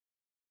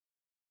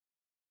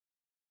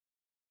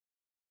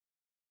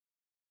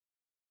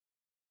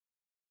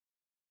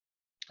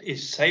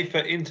is Safer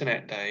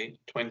Internet Day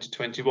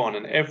 2021,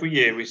 and every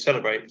year we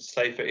celebrate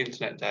Safer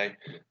Internet Day.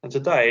 And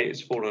today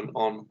it's fallen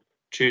on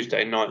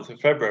Tuesday, 9th of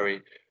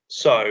February.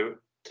 So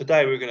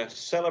today we're going to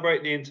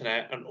celebrate the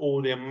internet and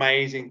all the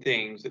amazing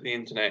things that the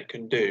internet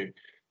can do.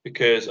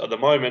 Because at the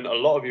moment, a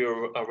lot of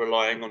you are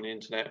relying on the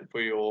internet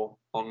for your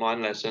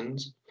online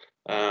lessons,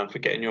 for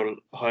getting your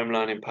home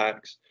learning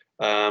packs,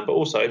 but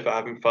also for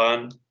having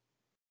fun,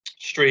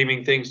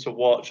 streaming things to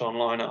watch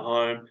online at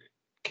home,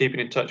 keeping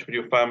in touch with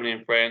your family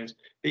and friends.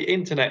 The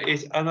internet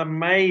is an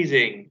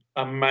amazing,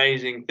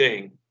 amazing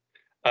thing.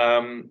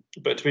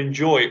 But to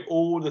enjoy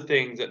all the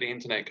things that the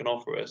internet can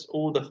offer us,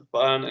 all the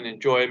fun and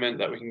enjoyment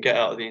that we can get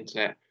out of the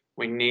internet,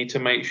 we need to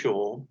make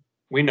sure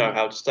we know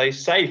how to stay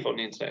safe on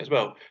the internet as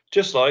well.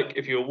 Just like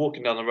if you're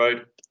walking down the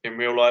road in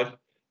real life,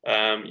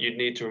 you'd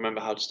need to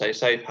remember how to stay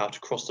safe, how to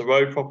cross the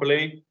road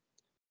properly.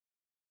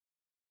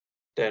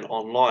 Then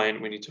online,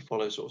 we need to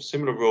follow sort of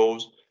similar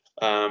rules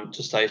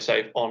to stay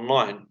safe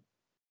online.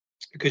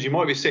 Because you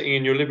might be sitting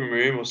in your living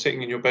room or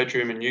sitting in your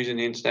bedroom and using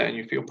the internet and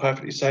you feel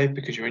perfectly safe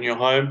because you're in your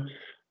home.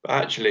 But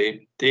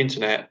actually, the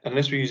internet,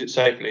 unless we use it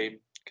safely,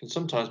 can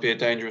sometimes be a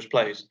dangerous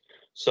place.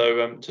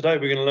 So today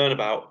we're going to learn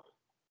about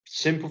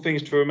simple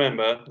things to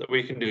remember that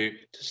we can do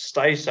to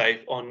stay safe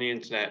on the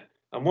internet.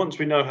 And once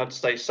we know how to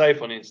stay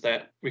safe on the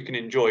internet, we can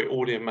enjoy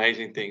all the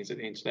amazing things that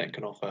the internet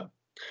can offer.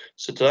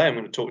 So today I'm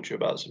going to talk to you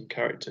about some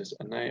characters,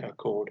 and they are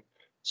called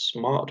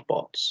smart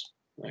bots.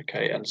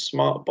 Okay, and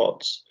smart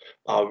bots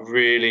are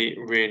really,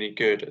 really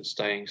good at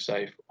staying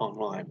safe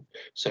online.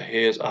 So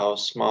here's our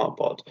smart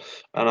bot,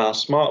 and our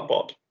smart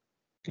bot,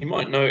 you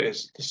might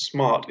notice the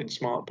smart in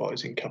smart bot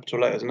is in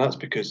capital letters, and that's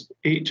because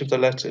each of the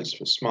letters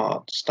for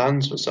smart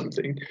stands for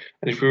something.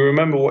 And if we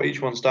remember what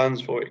each one stands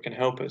for, it can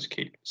help us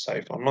keep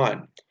safe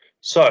online.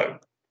 So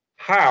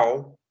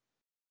how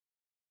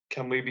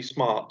can we be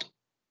smart?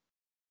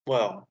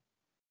 Well,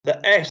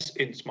 the S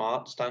in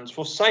smart stands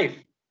for safe.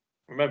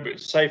 Remember,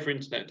 it's Safer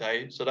Internet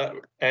Day, so that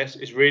S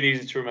is really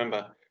easy to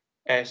remember.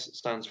 S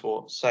stands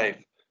for safe.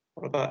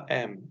 What about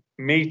M?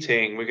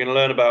 Meeting. We're going to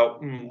learn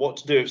about what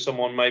to do if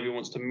someone maybe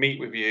wants to meet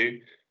with you,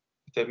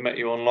 if they've met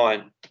you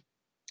online.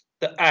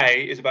 The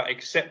A is about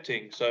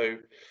accepting. So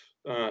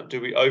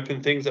do we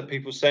open things that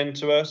people send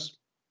to us?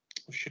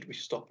 Or should we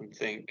stop and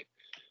think?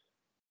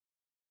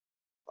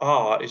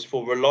 R is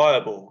for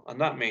reliable,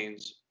 and that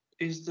means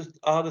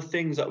are the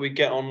things that we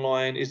get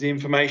online, is the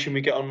information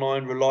we get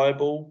online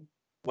reliable?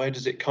 Where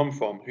does it come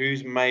from?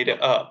 Who's made it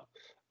up?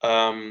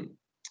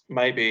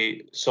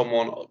 Maybe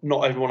someone,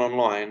 not everyone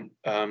online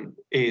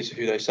is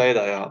who they say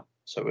they are.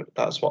 So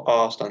that's what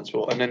R stands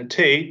for. And then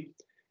T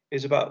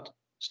is about,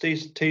 T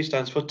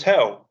stands for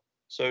tell.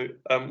 So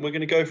we're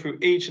going to go through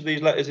each of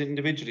these letters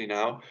individually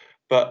now,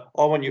 but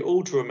I want you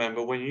all to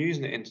remember when you're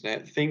using the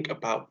internet, think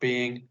about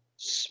being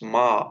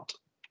smart.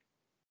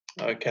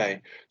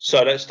 Okay,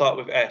 so let's start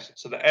with S.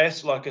 So the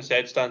S, like I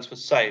said, stands for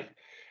safe.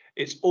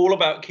 It's all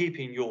about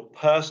keeping your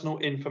personal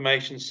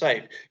information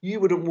safe. You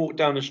wouldn't walk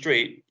down the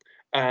street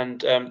and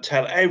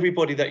tell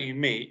everybody that you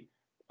meet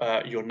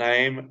your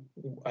name,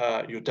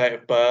 your date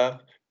of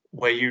birth,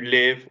 where you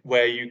live,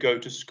 where you go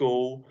to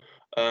school.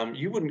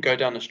 You wouldn't go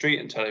down the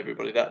street and tell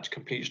everybody that to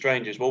complete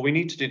strangers. Well, we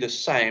need to do the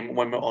same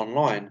when we're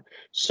online.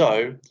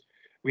 So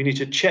we need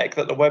to check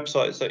that the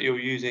websites that you're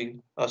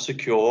using are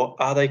secure.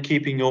 Are they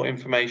keeping your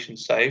information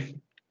safe?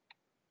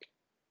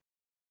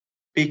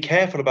 Be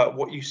careful about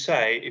what you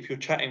say if you're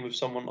chatting with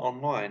someone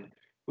online.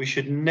 We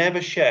should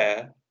never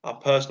share our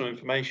personal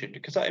information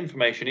because that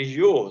information is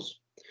yours.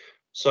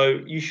 So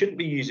you shouldn't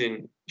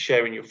be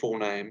sharing your full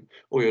name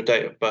or your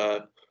date of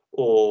birth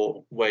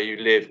or where you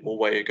live or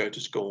where you go to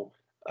school,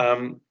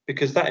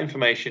 because that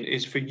information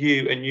is for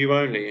you and you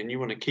only, and you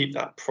want to keep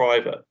that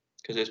private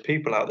because there's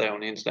people out there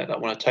on the internet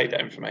that want to take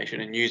that information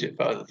and use it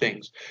for other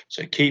things.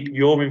 So keep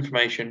your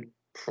information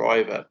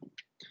private.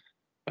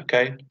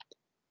 Okay.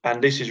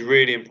 And this is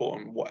really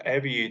important.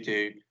 Whatever you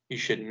do, you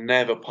should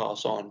never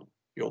pass on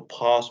your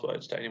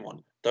passwords to anyone.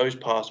 Those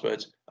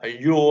passwords are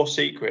your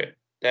secret.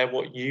 They're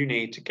what you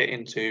need to get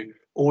into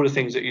all the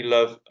things that you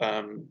love,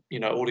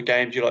 all the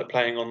games you like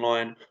playing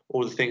online,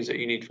 all the things that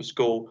you need for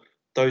school.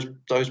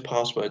 Those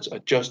passwords are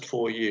just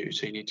for you,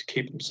 so you need to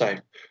keep them safe.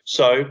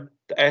 So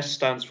the S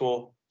stands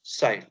for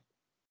safe.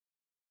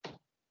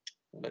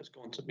 Let's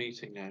go on to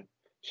meeting now.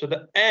 So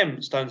the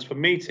M stands for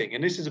meeting,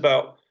 and this is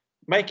about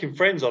making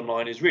friends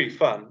online is really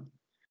fun.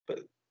 But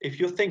if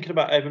you're thinking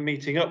about ever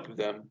meeting up with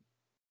them,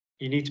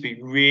 you need to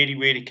be really,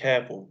 really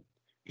careful.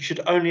 You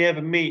should only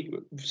ever meet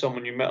with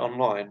someone you met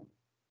online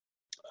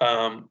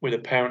with a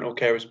parent or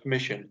carer's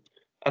permission.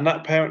 And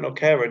that parent or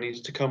carer needs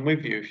to come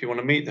with you if you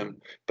want to meet them.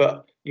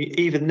 But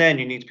even then,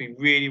 you need to be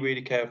really,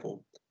 really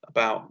careful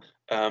about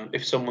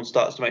if someone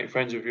starts to make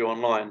friends with you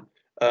online.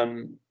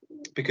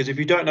 Because if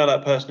you don't know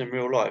that person in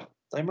real life,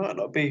 they might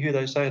not be who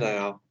they say they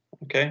are.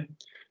 Okay.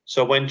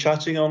 So when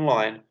chatting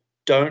online,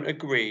 don't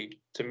agree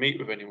to meet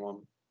with anyone.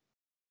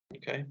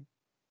 Okay.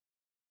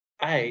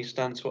 A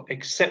stands for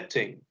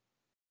accepting.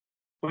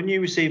 When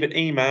you receive an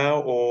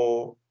email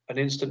or an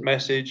instant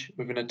message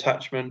with an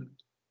attachment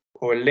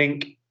or a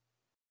link,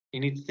 you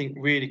need to think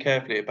really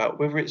carefully about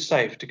whether it's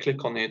safe to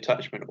click on the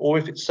attachment or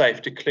if it's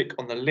safe to click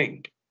on the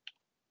link.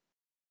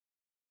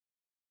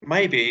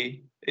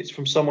 Maybe it's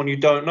from someone you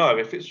don't know.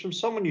 If it's from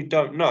someone you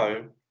don't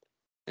know,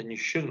 then you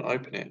shouldn't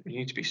open it. You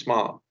need to be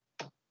smart.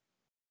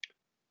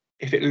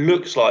 If it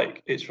looks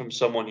like it's from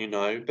someone you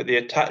know, but the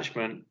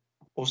attachment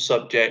or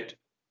subject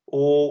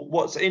or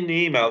what's in the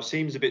email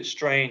seems a bit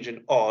strange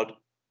and odd,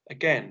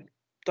 again,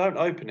 don't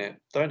open it,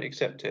 don't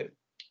accept it.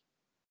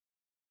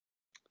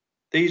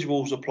 These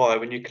rules apply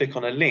when you click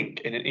on a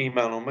link in an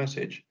email or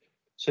message.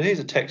 So here's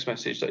a text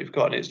message that you've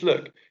got, and it's,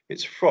 look,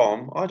 it's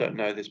from, I don't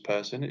know this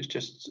person, it's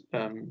just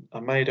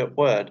a made up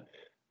word.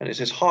 And it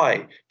says,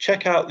 hi,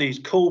 check out these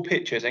cool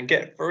pictures and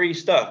get free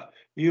stuff.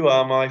 You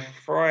are my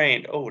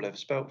friend. Oh, they've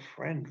spelled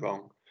friend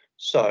wrong.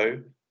 So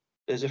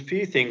there's a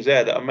few things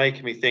there that are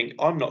making me think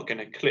I'm not going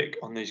to click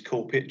on these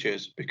cool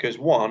pictures because,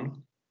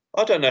 one,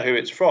 I don't know who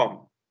it's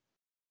from.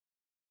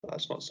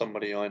 That's not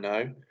somebody I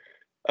know.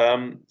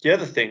 The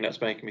other thing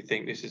that's making me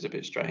think this is a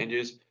bit strange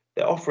is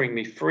they're offering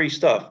me free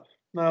stuff.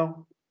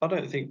 Now, I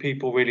don't think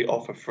people really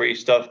offer free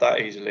stuff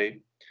that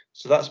easily.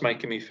 So that's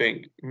making me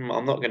think,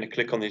 I'm not going to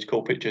click on these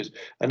cool pictures.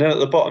 And then at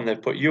the bottom,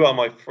 they've put, you are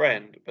my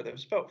friend, but they've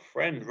spelled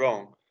friend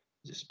wrong.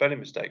 There's a spelling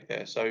mistake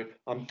there. So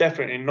I'm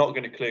definitely not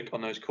going to click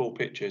on those cool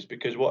pictures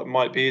because what it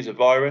might be is a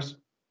virus.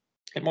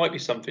 It might be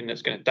something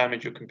that's going to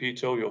damage your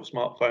computer or your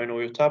smartphone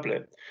or your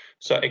tablet.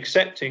 So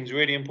accepting is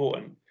really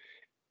important.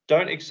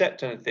 Don't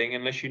accept anything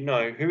unless you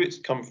know who it's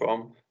come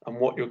from and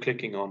what you're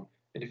clicking on.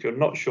 And if you're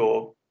not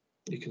sure,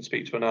 you can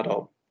speak to an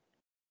adult.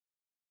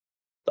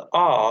 The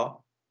R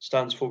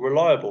stands for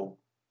reliable.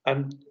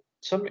 And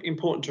something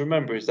important to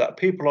remember is that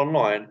people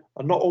online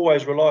are not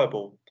always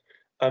reliable.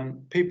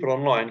 People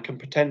online can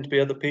pretend to be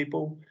other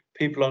people.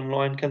 People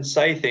online can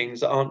say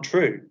things that aren't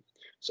true.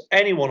 So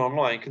anyone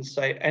online can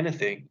say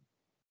anything.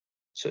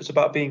 So it's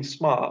about being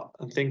smart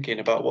and thinking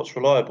about what's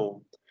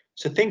reliable.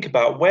 So think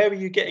about, where are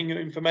you getting your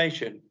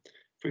information?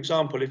 For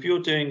example, if you're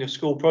doing a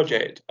school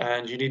project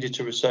and you needed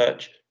to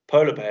research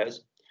polar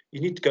bears, you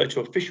need to go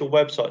to official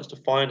websites to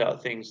find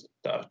out things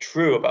that are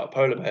true about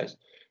polar bears.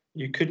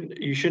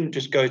 You shouldn't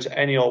just go to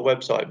any old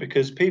website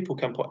because people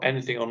can put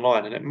anything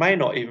online and it may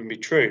not even be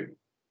true.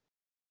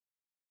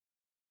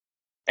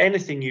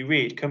 Anything you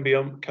read can be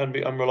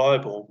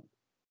unreliable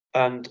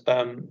and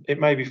it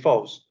may be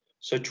false.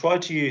 So try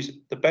to use,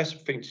 the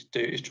best thing to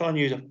do is try and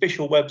use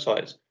official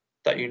websites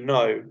that you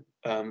know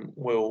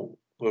will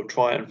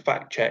try and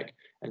fact check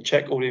and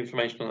check all the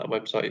information on that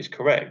website is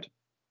correct.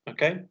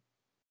 Okay.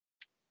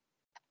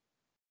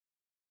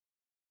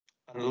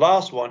 And the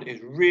last one is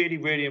really,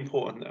 really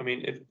important. I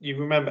mean, if you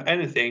remember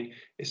anything,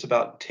 it's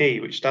about T,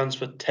 which stands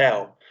for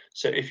tell.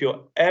 So if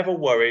you're ever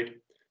worried,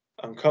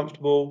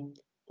 uncomfortable,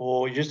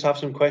 or you just have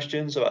some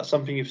questions about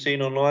something you've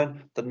seen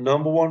online, the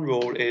number one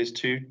rule is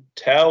to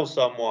tell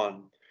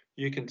someone.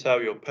 You can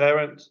tell your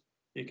parents,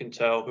 you can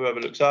tell whoever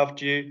looks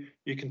after you,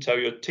 you can tell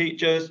your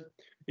teachers,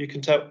 you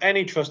can tell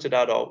any trusted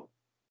adult,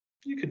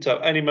 you can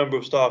tell any member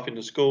of staff in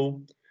the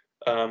school.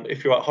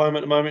 If you're at home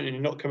at the moment and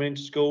you're not coming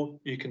into school,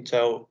 you can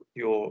tell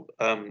your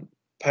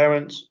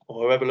parents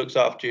or whoever looks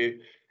after you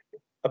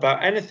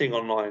about anything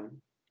online.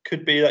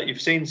 Could be that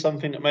you've seen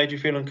something that made you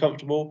feel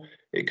uncomfortable.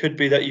 It could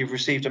be that you've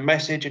received a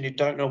message and you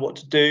don't know what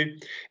to do.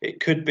 It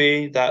could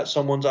be that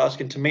someone's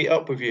asking to meet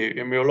up with you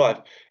in real life.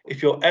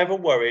 If you're ever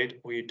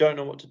worried or you don't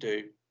know what to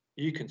do,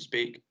 you can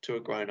speak to a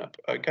grown-up,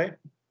 okay?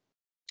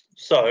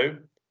 So,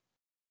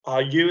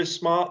 are you as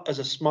smart as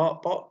a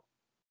smart bot?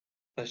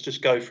 Let's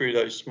just go through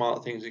those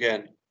smart things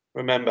again.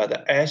 Remember,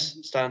 the S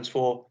stands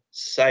for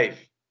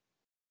safe.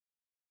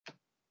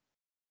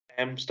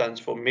 M stands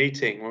for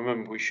meeting.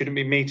 Remember, we shouldn't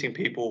be meeting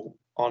people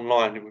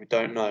online if we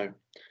don't know.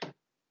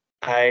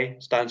 A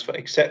stands for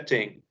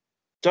accepting.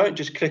 Don't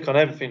just click on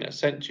everything that's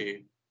sent to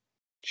you.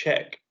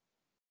 Check.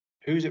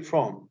 Who's it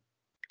from?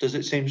 Does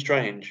it seem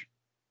strange?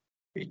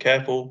 Be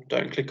careful.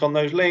 Don't click on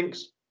those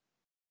links.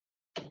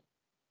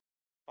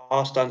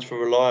 R stands for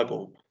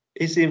reliable.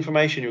 Is the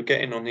information you're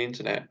getting on the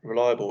internet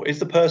reliable? Is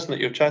the person that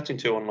you're chatting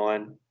to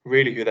online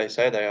really who they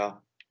say they are?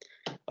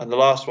 And the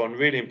last one,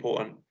 really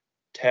important,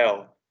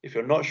 tell. If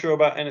you're not sure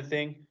about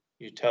anything,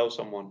 you tell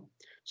someone.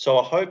 So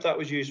I hope that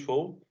was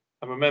useful.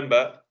 And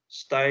remember,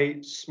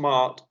 stay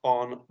smart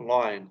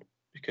online,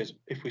 because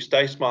if we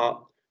stay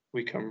smart,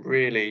 we can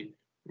really,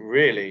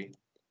 really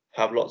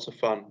have lots of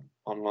fun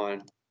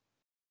online.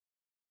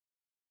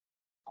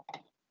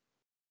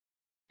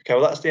 Okay,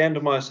 well, that's the end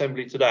of my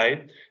assembly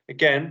today.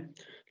 Again,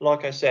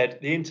 like I said,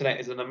 the internet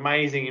is an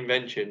amazing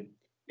invention.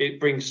 It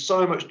brings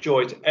so much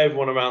joy to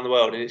everyone around the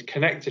world, and it's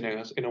connecting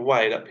us in a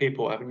way that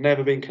people have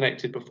never been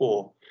connected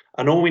before.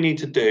 And all we need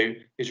to do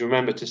is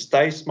remember to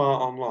stay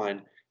smart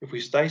online. If we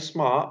stay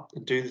smart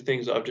and do the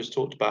things that I've just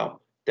talked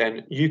about,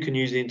 then you can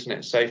use the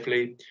internet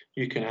safely.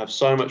 You can have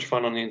so much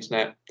fun on the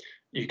internet.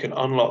 You can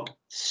unlock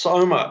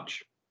so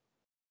much.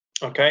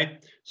 Okay,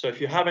 so if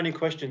you have any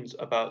questions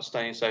about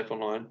staying safe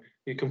online,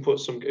 you can put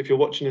some, if you're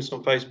watching this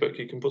on Facebook,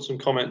 you can put some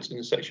comments in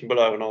the section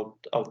below and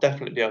I'll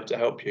definitely be able to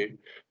help you.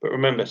 But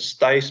remember,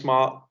 stay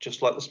smart,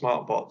 just like the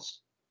smart bots.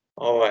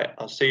 All right,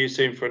 I'll see you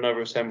soon for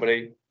another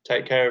assembly.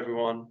 Take care,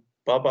 everyone.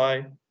 Bye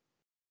bye.